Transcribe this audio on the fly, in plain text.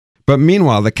But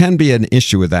meanwhile, there can be an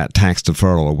issue with that tax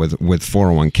deferral with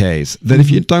 401ks that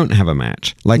if you don't have a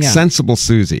match, like Sensible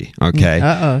Susie, okay?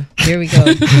 Here we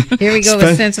go. Here we go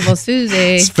with Sensible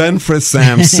Susie. Spendthrift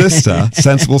Sam's sister,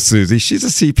 Sensible Susie, she's a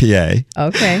CPA.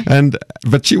 Okay.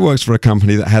 But she works for a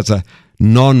company that has a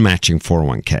non-matching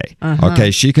 401k. Okay,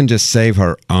 she can just save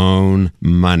her own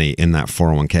money in that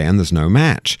 401k and there's no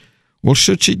match. Well,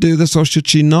 should she do this or should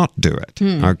she not do it?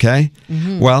 Okay?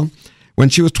 Well, when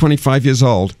she was 25 years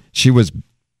old, she was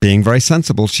being very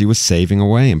sensible. She was saving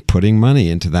away and putting money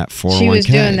into that 401k. She was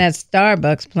doing that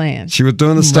Starbucks plan. She was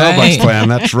doing the Starbucks plan,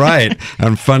 that's right,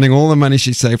 and funding all the money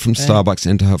she saved from Starbucks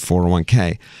into her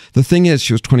 401k. The thing is,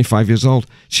 she was 25 years old.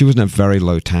 She was in a very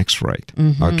low tax rate,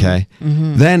 okay?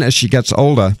 Then as she gets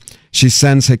older, she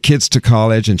sends her kids to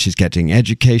college and she's getting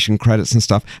education credits and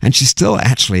stuff, and she's still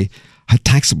actually... her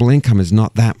taxable income is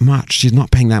not that much. She's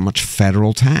not paying that much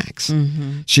federal tax.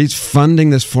 She's funding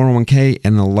this 401k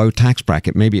in a low tax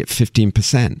bracket, maybe at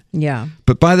 15%. Yeah.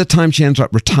 But by the time she ends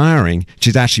up retiring,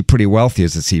 she's actually pretty wealthy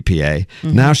as a CPA.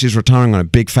 Now she's retiring on a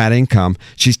big fat income.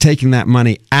 She's taking that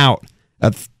money out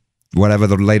at whatever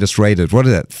the latest rate is. What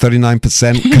is it?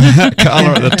 39% color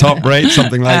at the top rate,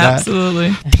 something like that.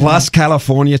 Absolutely. Plus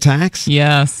California tax.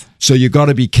 Yes. So you got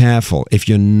to be careful. If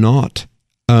you're not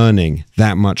earning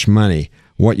that much money,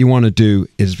 what you want to do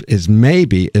is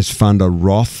maybe fund a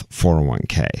Roth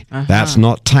 401k. That's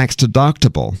not tax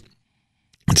deductible.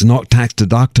 It's not tax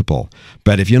deductible.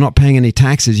 But if you're not paying any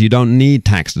taxes, you don't need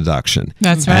tax deduction.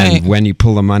 That's right. And when you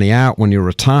pull the money out, when you're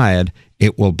retired,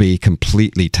 it will be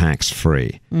completely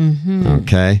tax-free.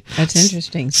 Okay? That's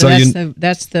interesting. So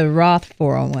that's the Roth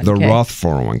 401k. The Roth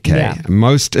 401k. Yeah.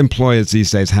 Most employers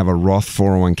these days have a Roth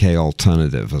 401k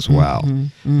alternative as well.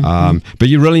 But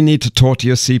you really need to talk to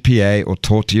your CPA or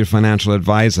talk to your financial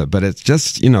advisor. But it's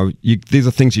just, these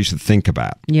are things you should think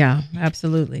about. Yeah,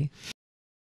 absolutely.